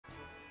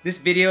this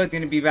video is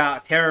going to be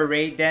about Tera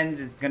raid dens.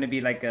 It's going to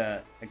be like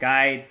a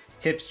guide,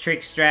 tips,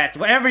 tricks, strats,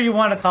 whatever you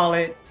want to call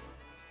it.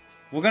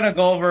 We're going to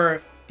go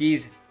over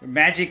these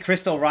magic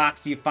crystal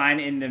rocks you find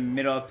in the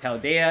middle of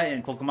Paldea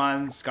in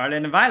Pokemon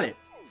Scarlet and Violet.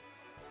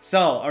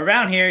 So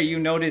around here, you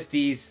notice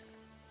these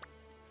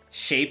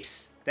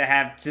shapes that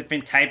have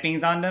different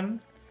typings on them.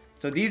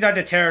 So these are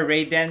the Tera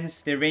raid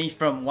dens. They range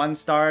from 1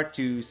 star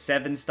to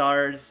 7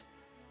 stars.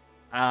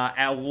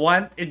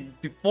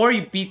 Before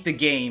you beat the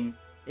game,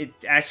 it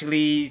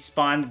actually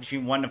spawns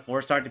between 1 to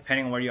 4 star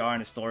depending on where you are in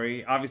the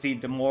story. Obviously,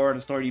 the more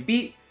the story you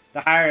beat,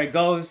 the higher it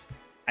goes.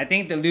 I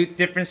think the loot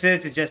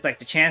differences is just like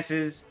the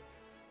chances.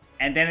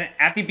 And then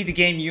after you beat the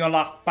game, you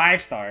unlock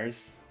 5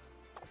 stars.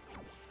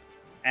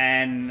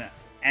 And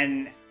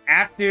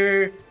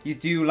after you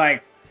do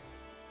like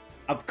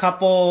a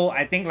couple,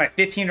 I think like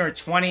 15 or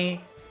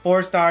 20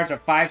 4 stars or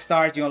 5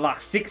 stars, you unlock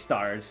 6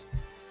 stars.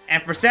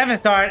 And for 7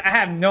 stars, I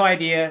have no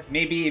idea.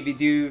 Maybe if you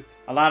do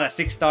a lot of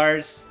 6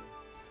 stars,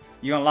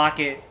 you unlock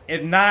it.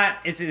 If not,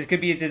 it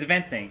could be a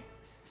event thing.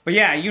 But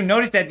yeah, you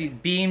notice that these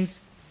beams,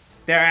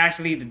 they're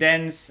actually the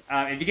dens.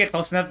 If you get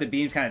close enough, the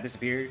beams kind of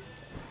disappear.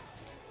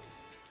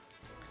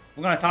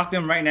 We're going to talk to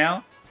them right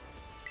now.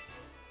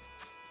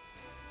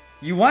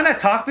 You want to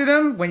talk to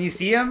them when you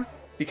see them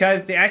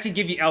because they actually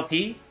give you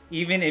LP,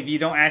 even if you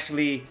don't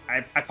actually...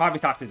 I probably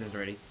talked to this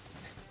already.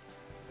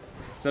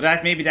 So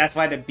maybe that's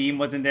why the beam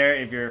wasn't there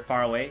if you're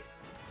far away.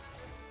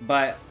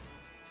 But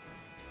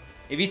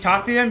if you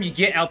talk to them, you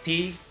get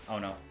LP. Oh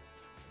no.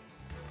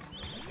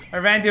 I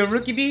ran to a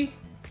rookie bee.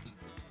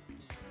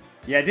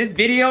 Yeah, this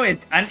video is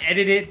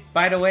unedited,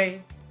 by the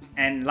way,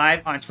 and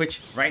live on Twitch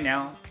right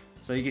now.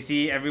 So you can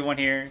see everyone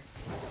here.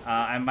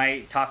 I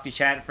might talk to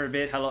chat for a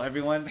bit. Hello,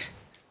 everyone.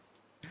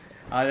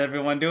 How's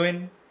everyone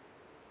doing?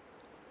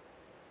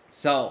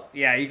 So,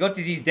 yeah, you go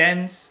to these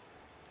dens.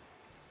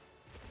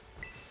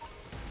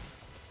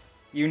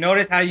 You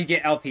notice how you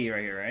get LP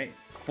right here, right?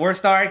 4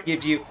 star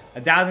gives you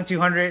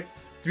 1,200.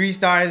 3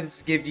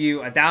 stars give you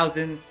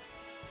 1,000.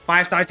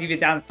 5 stars give you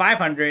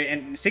 1,500.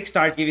 And 6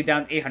 stars give you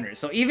 1,800.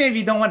 So even if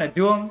you don't want to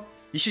do them,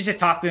 you should just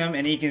talk to them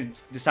and you can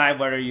decide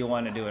whether you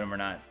want to do them or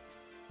not.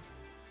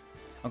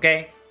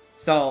 Okay?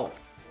 So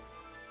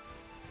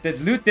the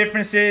loot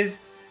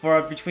differences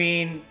for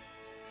between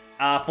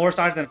 4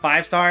 stars and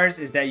 5 stars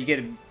is that you get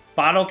a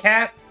bottle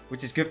cap,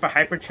 which is good for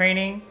hyper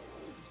training.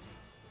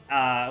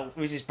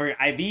 Which is for your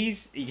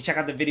IVs. You can check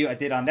out the video I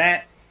did on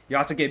that. You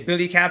also get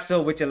ability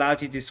capsule, which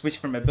allows you to switch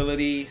from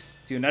abilities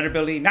to another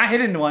ability. Not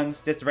hidden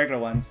ones, just the regular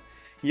ones.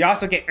 You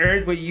also get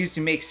herbs, what you use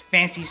to make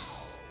fancy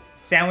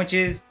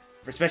sandwiches,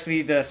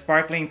 especially the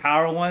sparkling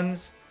power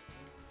ones.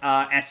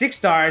 At 6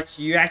 stars,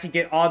 you actually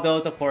get all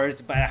those, of course,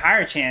 but at a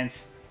higher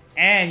chance.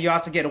 And you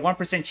also get a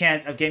 1%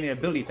 chance of getting an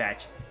ability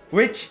patch,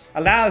 which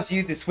allows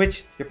you to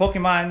switch your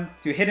Pokemon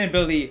to a hidden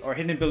ability or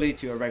hidden ability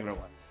to a regular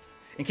one.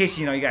 In case,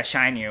 you know, you got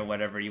shiny or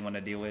whatever you want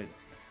to deal with.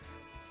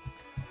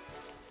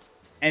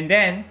 And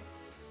then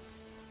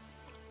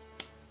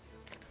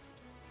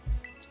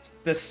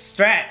the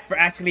strat for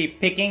actually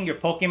picking your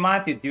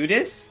Pokemon to do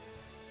this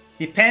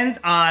depends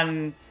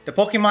on the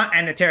Pokemon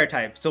and the Tera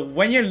type. So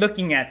when you're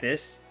looking at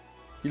this,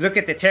 you look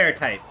at the Tera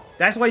type.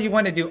 That's what you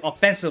want to do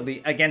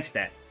offensively against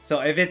that.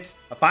 So if it's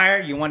a fire,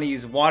 you want to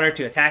use water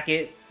to attack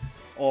it,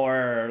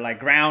 or like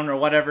ground or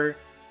whatever.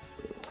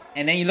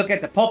 And then you look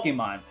at the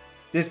Pokemon.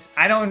 This,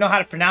 I don't know how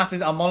to pronounce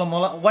this,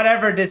 Amolamola,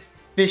 whatever this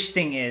fish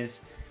thing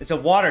is. It's a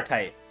water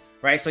type,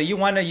 right? So you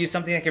want to use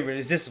something that can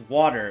resist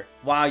water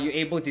while you're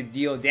able to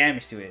deal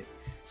damage to it.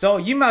 So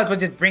you might as well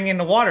just bring in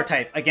the water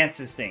type against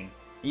this thing.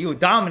 You will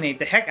dominate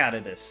the heck out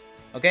of this,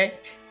 okay?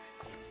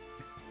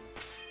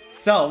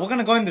 So we're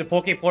gonna go into the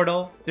Poke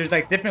Portal. There's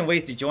like different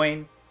ways to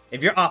join.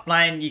 If you're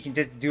offline, you can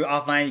just do it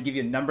offline. You give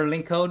you a number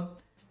link code.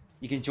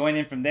 You can join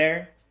in from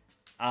there.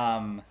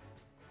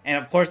 And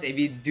of course, if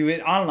you do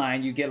it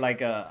online, you get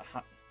like a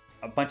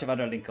bunch of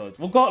other link codes.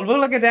 We'll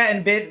look at that in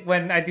a bit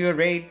when I do a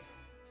raid.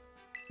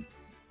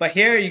 But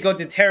here you go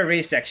to the Tera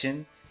raid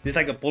section. There's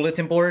like a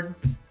bulletin board.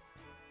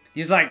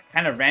 These are like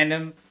kind of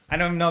random. I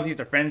don't even know if these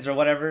are friends or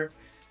whatever.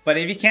 But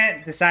if you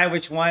can't decide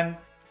which one,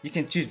 you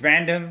can choose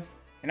random.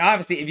 And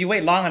obviously, if you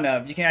wait long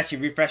enough, you can actually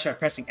refresh by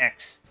pressing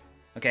X.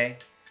 Okay?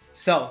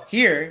 So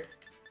here,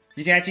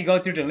 you can actually go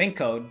through the link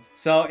code.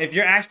 So if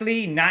you're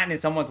actually not in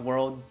someone's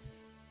world,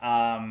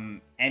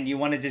 and you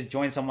want to just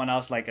join someone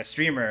else, like a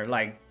streamer,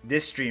 like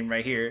this stream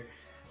right here,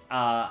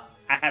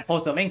 I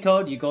post a link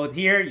code. You go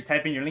here, you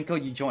type in your link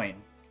code, you join.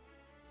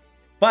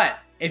 But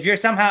if you're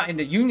somehow in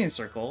the union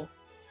circle,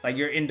 like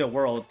you're in the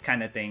world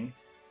kind of thing,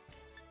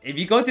 if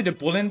you go to the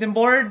bulletin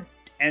board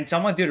and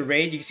someone do the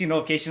raid, you can see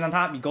notifications on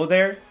top. You go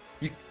there,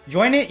 you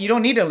join it. You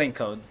don't need a link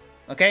code,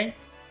 okay?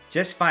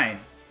 Just fine.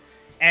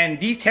 And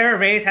these Tera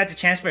raids have the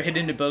chance for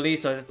hidden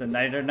abilities, so that's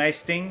another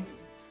nice thing.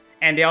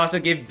 And they also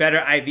give better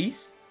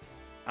IVs.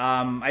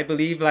 I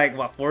believe like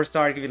what 4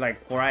 star give you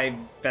like 4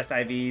 best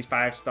IVs,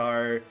 5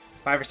 star,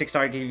 5 or 6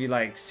 star give you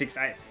like 6.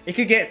 It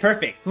could get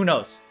perfect. Who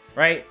knows,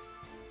 right?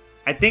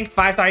 I think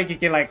 5 star you could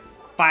get like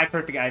 5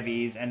 perfect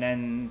IVs, and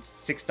then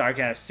 6 star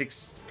can have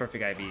 6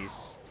 perfect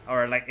IVs.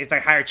 or like it's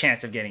like higher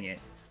chance of getting it.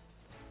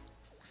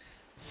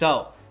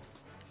 So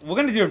we're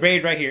gonna do a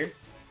raid right here,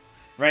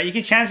 right? You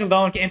can challenge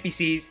alone, get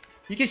NPCs.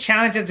 You can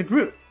challenge as a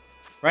group,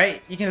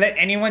 right? You can let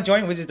anyone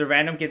join, which is the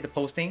random get the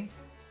posting.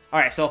 All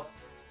right, so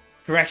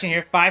correction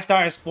here: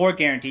 5-star is 4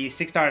 guarantee,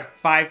 6-star is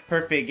 5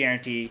 perfect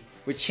guarantee,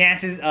 with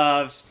chances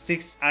of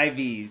 6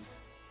 IVs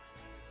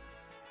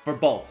for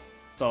both.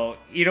 So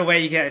either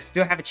way, you guys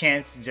still have a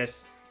chance,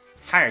 just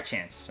higher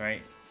chance,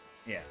 right?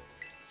 Yeah.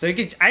 So you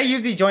can. I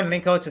usually join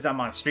link code since I'm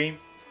on stream,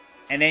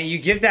 and then you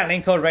give that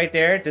link code right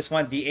there. This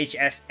one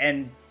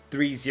DHSN30.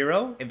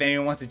 If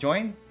anyone wants to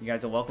join, you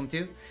guys are welcome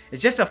to.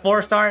 It's just a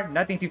 4-star,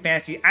 nothing too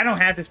fancy. I don't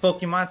have this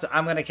Pokemon, so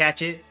I'm gonna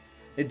catch it.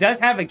 It does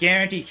have a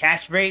guaranteed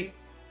catch rate,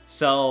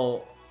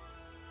 so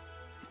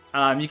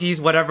you can use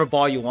whatever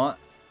ball you want.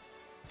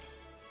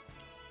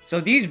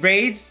 So these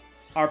raids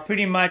are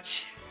pretty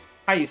much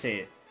how you say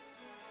it.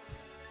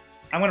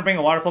 I'm gonna bring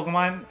a water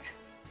Pokemon.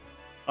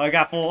 Oh, I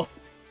got full.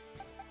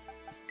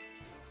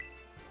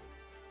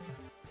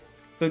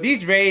 So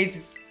these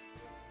raids,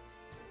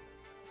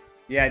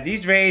 yeah,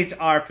 these raids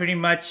are pretty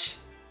much,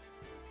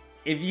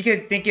 if you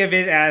could think of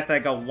it as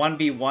like a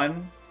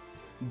 1v1,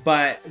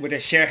 but with a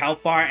shared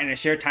health bar and a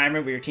shared timer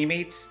with your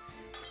teammates.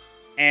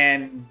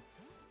 And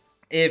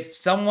if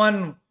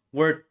someone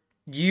were,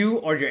 you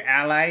or your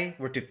ally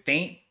were to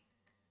faint,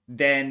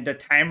 then the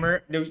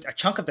timer, a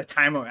chunk of the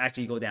timer will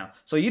actually go down.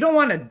 So you don't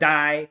want to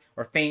die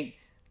or faint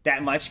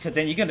that much, because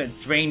then you're going to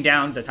drain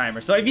down the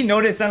timer. So if you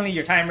notice suddenly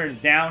your timer is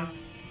down,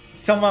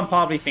 someone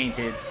probably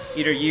fainted,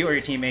 either you or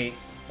your teammate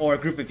or a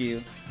group of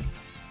you.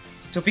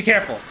 So be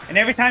careful. And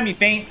every time you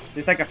faint,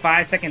 there's like a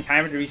 5-second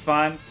timer to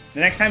respawn. The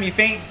next time you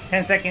faint,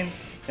 10 seconds,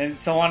 then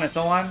so on and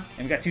so on.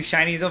 And we got 2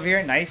 shinies over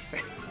here, nice.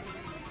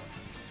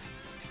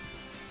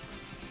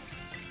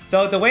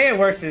 So the way it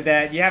works is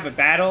that you have a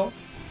battle,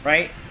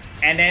 right?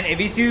 And then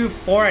if you do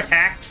 4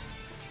 attacks,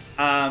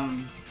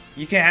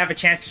 you can have a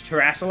chance to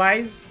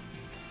terrestrialize.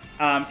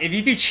 If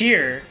you do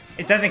cheer,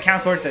 it doesn't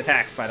count towards the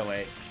attacks, by the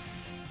way.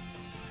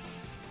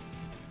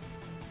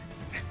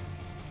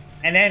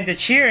 And then the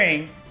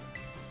cheering,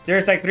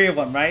 there's like 3 of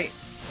them, right?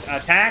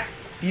 Attack,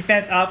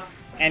 defense up,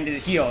 and the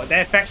heal.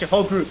 That affects your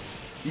whole group.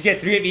 You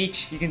get 3 of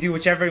each. You can do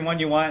whichever one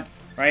you want,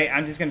 right?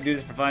 I'm just gonna do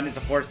this for fun. It's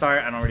a 4-star.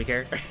 I don't really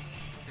care.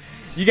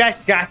 You guys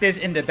got this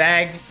in the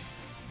bag.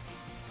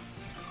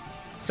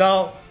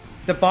 So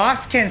the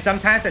boss can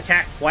sometimes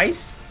attack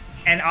twice,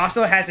 and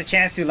also has the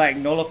chance to like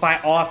nullify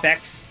all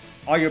effects,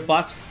 all your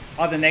buffs,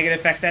 all the negative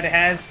effects that it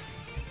has,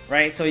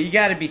 right? So you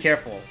gotta be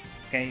careful.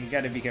 Okay, you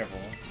gotta be careful.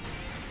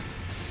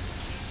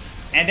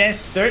 And then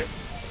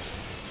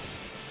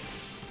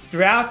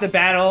throughout the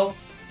battle,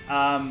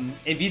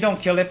 if you don't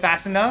kill it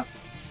fast enough,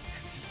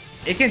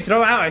 it can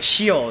throw out a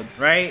shield,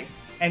 right?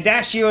 And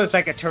that shield is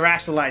like a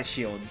terrestrialized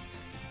shield.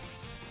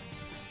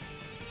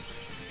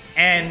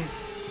 And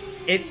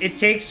it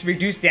takes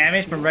reduced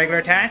damage from regular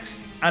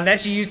attacks.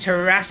 Unless you use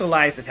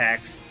terrestrialized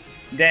attacks,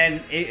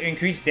 then it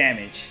increases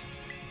damage.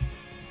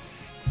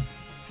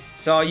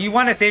 So you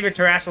want to save your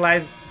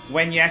terrestrialized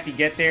when you actually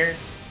get there.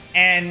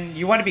 And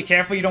you want to be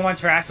careful. You don't want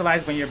to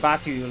terrestrialize when you're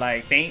about to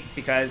like faint,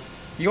 because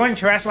you want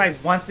to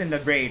terrestrialize once in the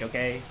raid,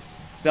 okay?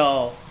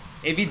 So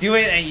if you do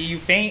it and you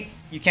faint,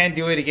 you can't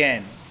do it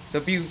again. So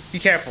be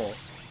careful.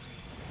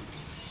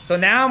 So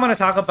now I'm going to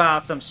talk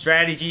about some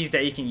strategies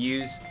that you can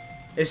use,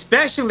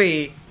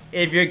 especially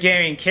if you're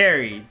getting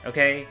carried,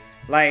 okay?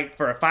 Like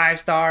for a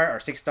 5-star or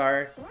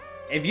 6-star.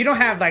 If you don't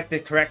have like the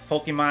correct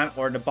Pokemon,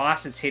 or the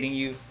boss is hitting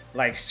you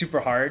like super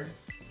hard,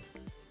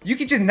 you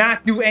can just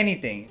not do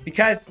anything,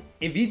 because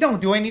if you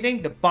don't do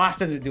anything, the boss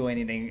doesn't do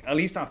anything, at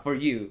least not for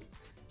you.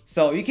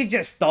 So you can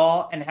just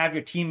stall and have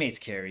your teammates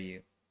carry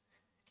you.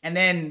 And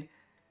then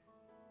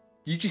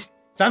you just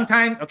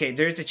sometimes, okay,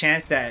 there's a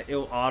chance that it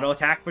will auto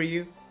attack for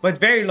you, but it's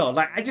very low.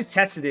 Like I just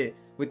tested it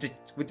with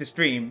the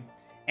stream,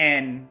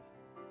 and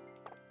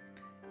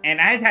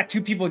I just had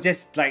 2 people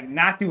just like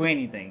not do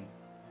anything,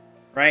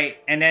 right?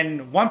 And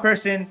then one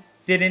person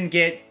didn't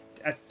get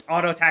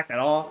auto attacked at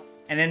all.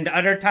 And then the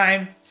other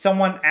time,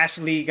 someone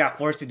actually got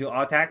forced to do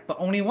auto attack, but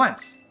only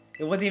once.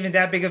 It wasn't even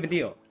that big of a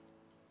deal.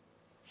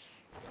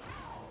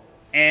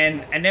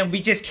 And then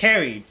we just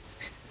carried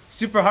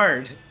super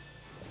hard.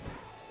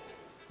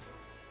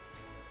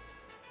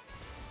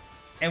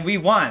 And we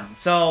won.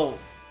 So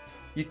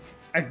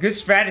a good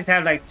strategy to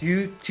have like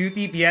two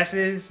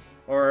DPSs,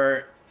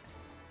 or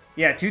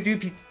yeah, 2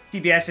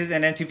 DPSs,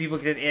 and then 2 people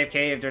get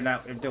AFK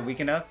if they're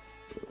weak enough.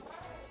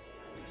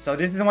 So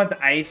this is the one with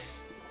the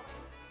ice.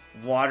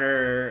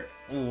 Water.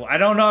 Ooh, I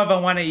don't know if I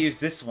want to use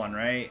this one,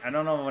 right? I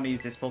don't know if I want to use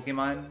this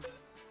Pokemon.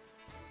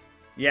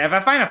 Yeah, if I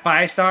find a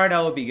 5-star,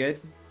 that would be good.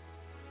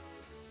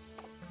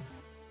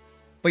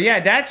 But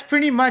yeah, that's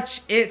pretty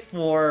much it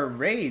for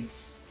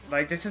raids.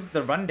 Like, this is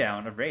the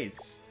rundown of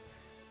raids.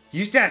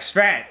 Use that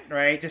strat,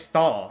 right? Just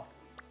stall.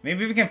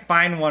 Maybe we can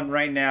find one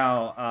right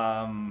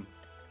now.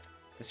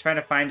 Let's try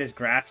to find this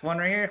grass one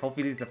right here.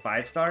 Hopefully it's a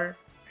 5-star.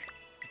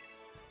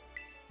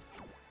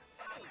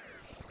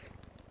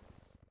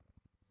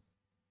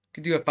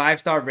 Could do a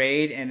 5-star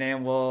raid, and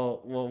then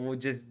we'll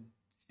just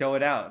show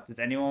it out. Does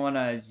anyone want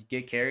to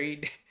get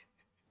carried?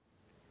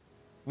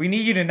 We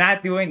need you to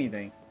not do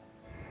anything.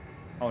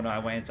 Oh no, I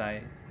went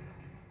inside.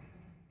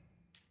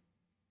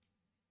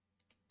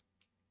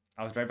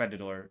 I was right by the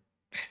door.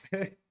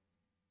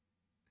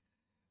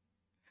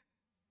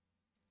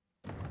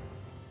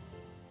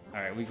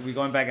 Alright, we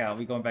going back out.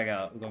 We going back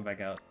out. We going back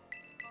out.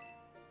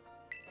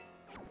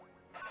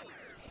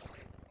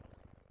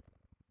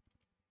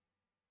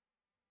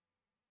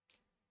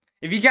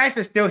 If you guys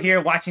are still here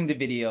watching the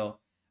video,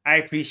 I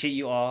appreciate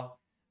you all.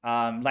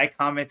 Like,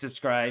 comment,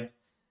 subscribe.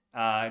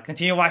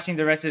 Continue watching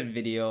the rest of the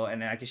video,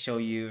 and I can show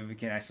you if we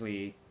can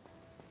actually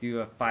do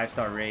a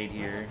 5-star raid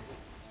here.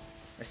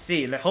 Let's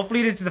see.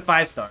 Hopefully this is the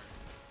 5-star.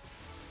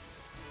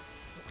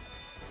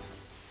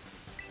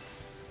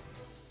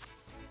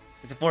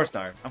 It's a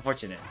 4-star.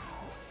 Unfortunate.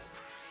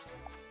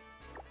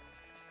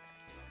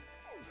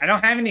 I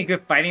don't have any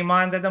good fighting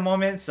mons at the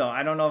moment, so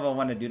I don't know if I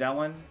want to do that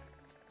one.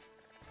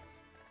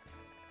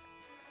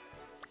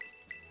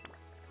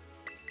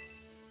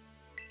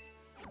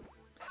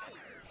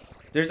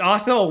 There's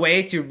also a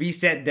way to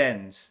reset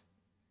dens.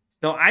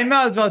 So I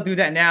might as well do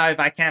that now if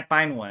I can't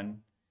find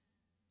one.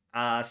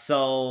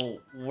 So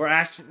we're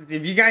actually,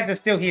 if you guys are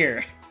still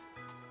here,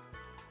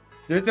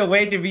 there's a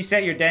way to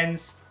reset your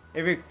dens.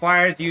 It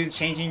requires you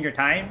changing your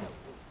time.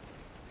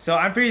 So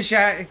I'm pretty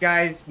sure you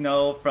guys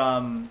know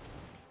from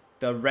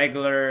the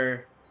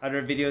regular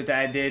other videos that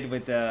I did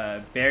with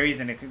the berries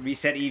and the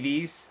reset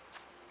EVs.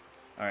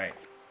 Alright.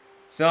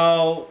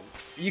 So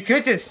you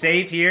could just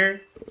save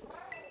here.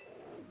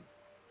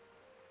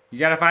 You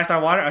got a 5-star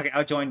water? Okay,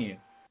 I'll join you.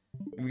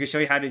 We can show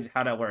you how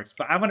that works.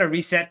 But I'm gonna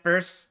reset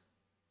first.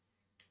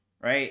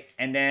 Right?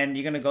 And then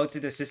you're gonna go to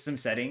the system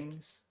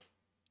settings.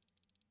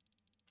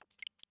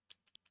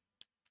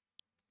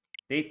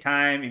 Date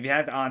time, if you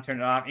have it on, turn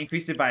it off.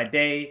 Increase it by a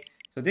day.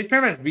 So this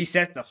pretty much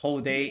resets the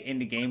whole day in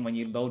the game when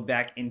you load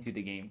back into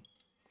the game.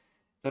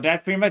 So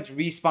that's pretty much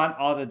respawn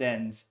all the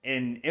dens.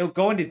 And it'll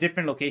go into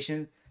different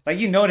locations. Like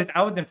you noticed,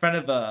 I was in front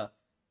of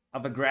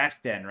a grass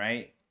den,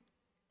 right?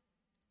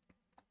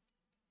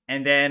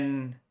 And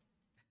then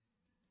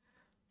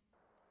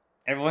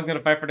everyone's gonna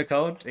fight for the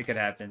code. It could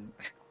happen.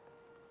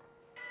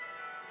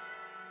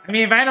 I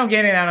mean, if I don't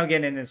get in, I don't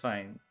get in. It's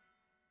fine.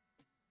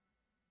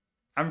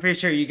 I'm pretty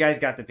sure you guys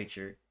got the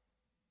picture.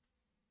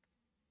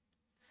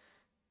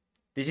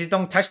 They just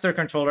don't touch their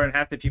controller and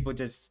half the people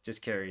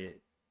just carry it.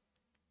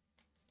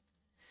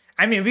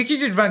 I mean, we could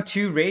just run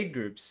 2 raid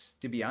groups,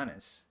 to be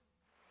honest.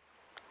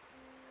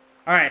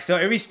 Alright, so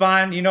it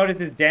respawned. You notice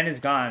the den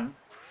is gone.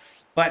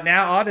 But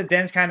now all the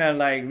dens kind of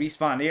like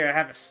respawn. Here, I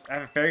have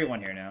a fairy one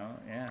here now.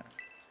 Yeah.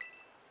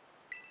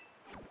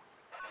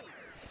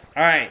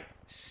 Alright,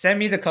 send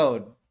me the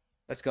code.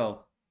 Let's go.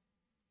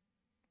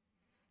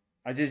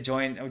 I'll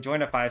join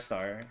a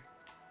 5-star.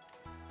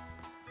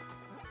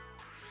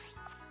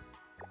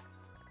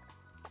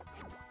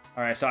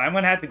 Alright, so I'm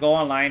gonna have to go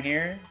online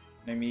here.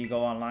 Let me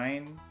go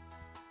online.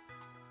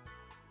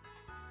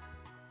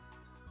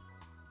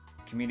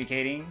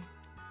 Communicating.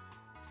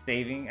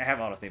 Saving. I have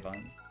autosave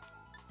on.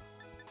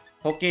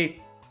 Poke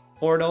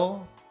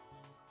Portal.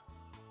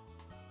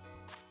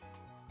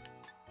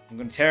 I'm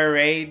gonna Tera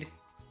raid.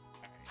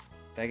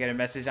 Did I get a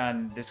message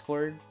on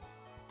Discord?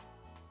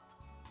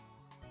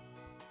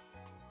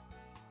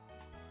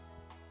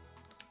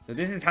 So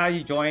this is how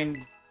you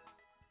join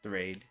the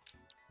raid.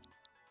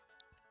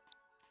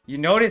 You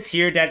notice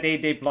here that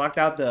they blocked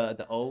out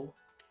the O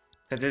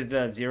because there's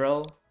a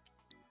 0.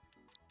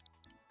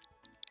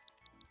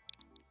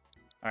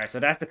 Alright, so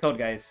that's the code,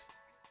 guys.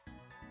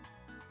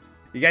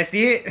 You guys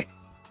see it?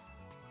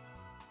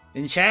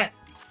 In chat?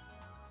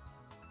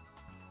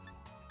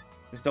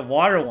 It's the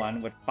water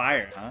one with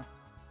fire, huh?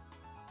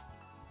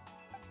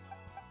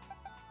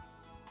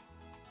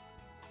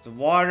 So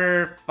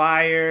water,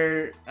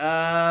 fire,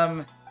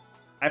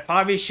 I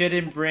probably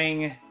shouldn't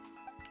bring...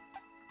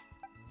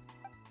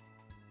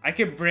 I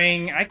could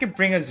bring a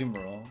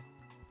Zoomerol.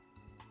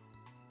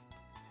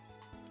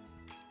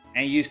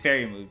 And use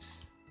fairy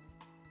moves.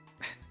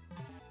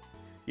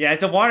 Yeah,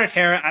 it's a water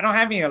Tera. I don't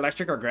have any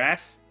electric or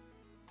grass.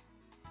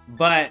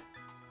 But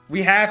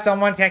we have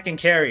someone that can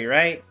carry,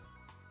 right?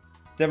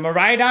 The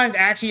Miraidon is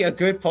actually a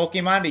good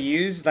Pokemon to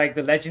use, like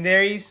the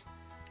legendaries.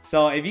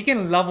 So if you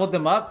can level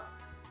them up,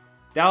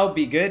 that would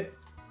be good.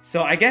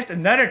 So I guess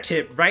another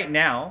tip right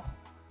now.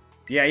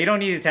 Yeah, you don't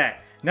need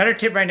attack. Another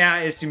tip right now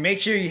is to make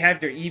sure you have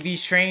their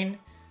EVs trained,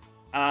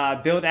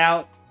 build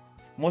out.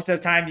 Most of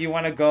the time you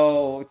want to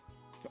go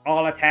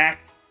all attack.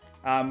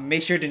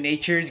 Make sure the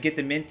natures get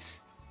the mints.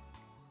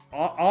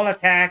 All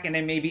attack and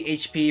then maybe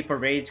HP for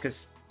raids because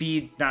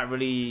speed not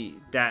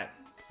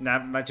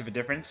much of a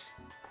difference.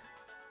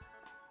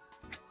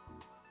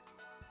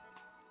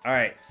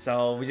 Alright,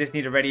 so we just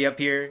need to ready up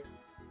here.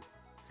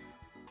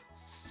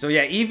 So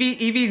yeah,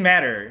 EVs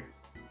matter.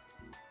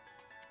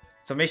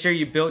 So make sure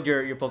you build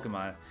your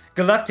Pokemon.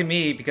 Good luck to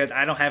me because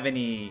I don't have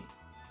any.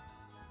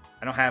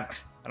 I don't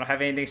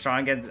have anything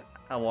strong against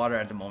water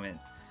at the moment.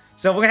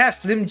 So we're gonna have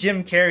Slim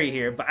Jim carry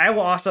here, but I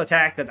will also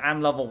attack because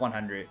I'm level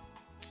 100.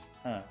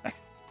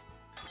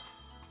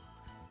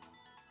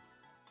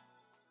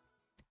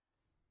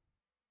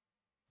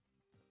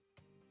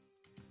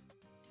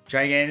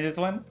 Try to get into this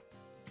one.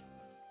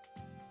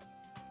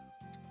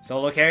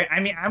 Solo carry. I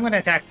mean, I'm gonna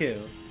attack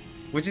too,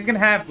 which is gonna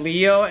have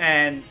Leo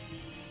and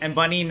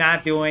Bunny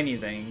not do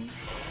anything.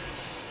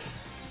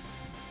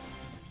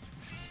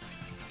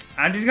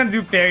 I'm just gonna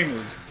do fairy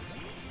moves.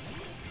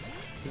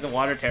 This is a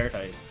water Tera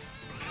type.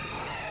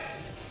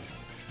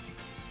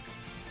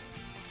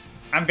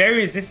 I'm very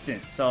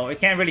resistant, so it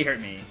can't really hurt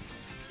me.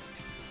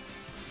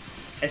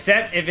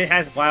 Except if it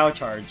has wild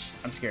charge.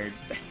 I'm scared.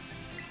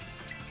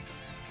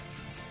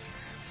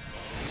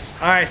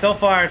 Alright, so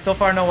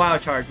far no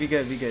wild charge. Be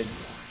good, be good.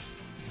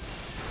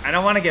 I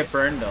don't want to get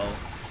burned though.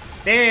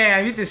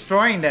 Damn, you're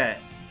destroying that.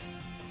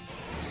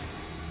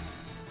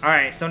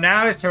 Alright, so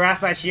now it's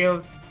Terrestrialize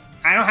Shield.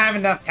 I don't have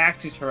enough tax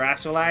to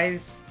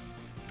Terrestrialize.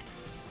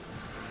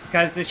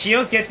 Because the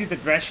shield gets you the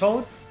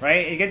threshold,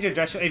 right? It gets you a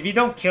threshold. If you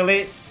don't kill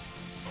it,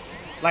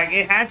 like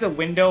it has a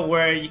window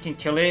where you can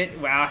kill it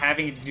without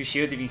having to do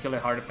shield if you can kill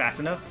it harder fast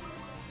enough.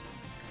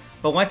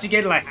 But once you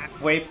get like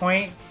halfway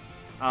point,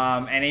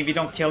 and if you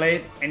don't kill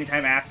it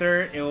anytime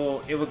after, it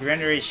will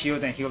regenerate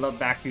shield and heal up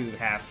back to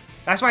half.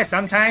 That's why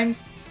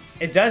sometimes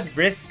it does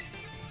risk.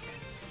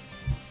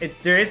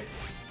 There is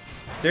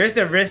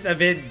the risk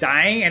of it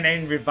dying and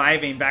then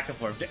reviving back and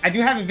forth. I do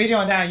have a video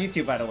on that on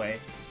YouTube, by the way.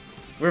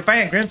 We're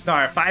fighting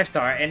Grimstar,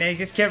 5-star, and it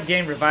just kept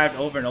getting revived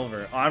over and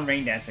over on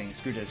rain dancing.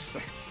 Screw this.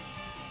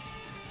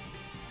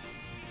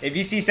 If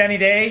you see Sunny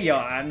Day, yo,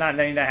 I'm not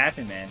letting that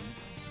happen, man.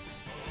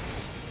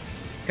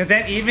 Because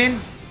then even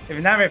if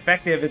it's not very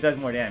effective, it does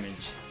more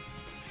damage.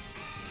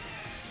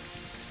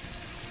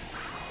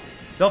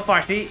 So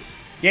far, see?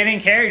 Getting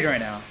carried right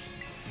now.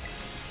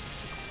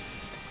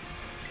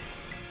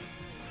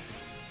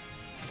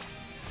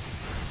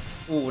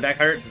 Ooh, that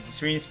hurt.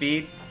 Screen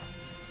speed.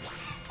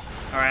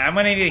 Alright, I'm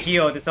gonna need a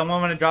heal. Does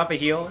someone want to drop a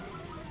heal?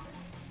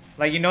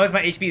 Like, you know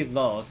my HP is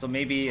low, so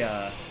maybe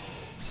it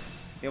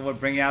will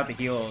bring out the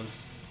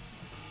heals.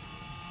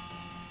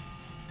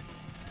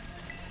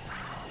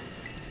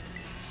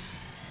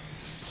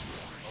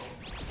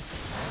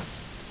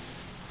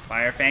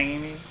 Fire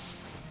fanging me?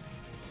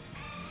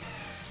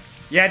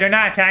 Yeah, they're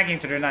not attacking,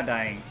 so they're not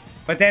dying.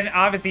 But then,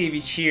 obviously, if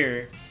you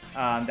cheer,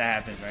 that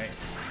happens, right?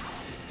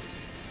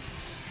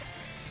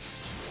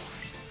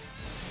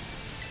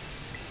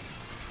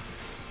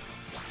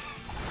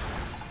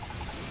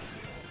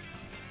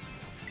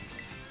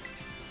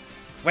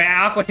 Wait,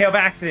 Aqua Tail by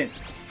accident.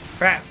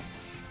 Crap.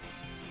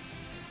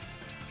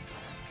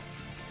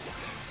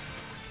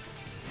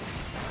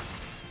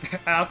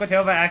 Aqua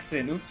Tail by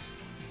accident. Oops.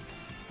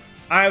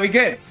 Alright, we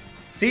good.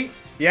 See?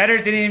 The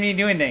others didn't even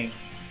do anything.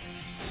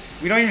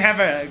 We don't even have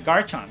a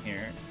Garchomp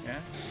here. Yeah?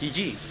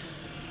 GG.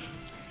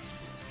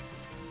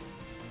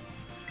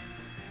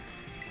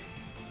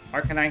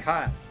 Arcanine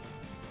caught.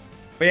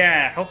 But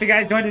yeah, hope you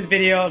guys enjoyed this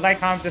video. Like,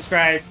 comment,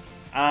 subscribe.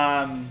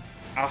 I'll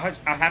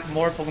have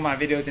more Pokemon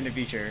videos in the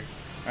future.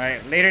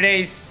 Alright, later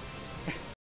days.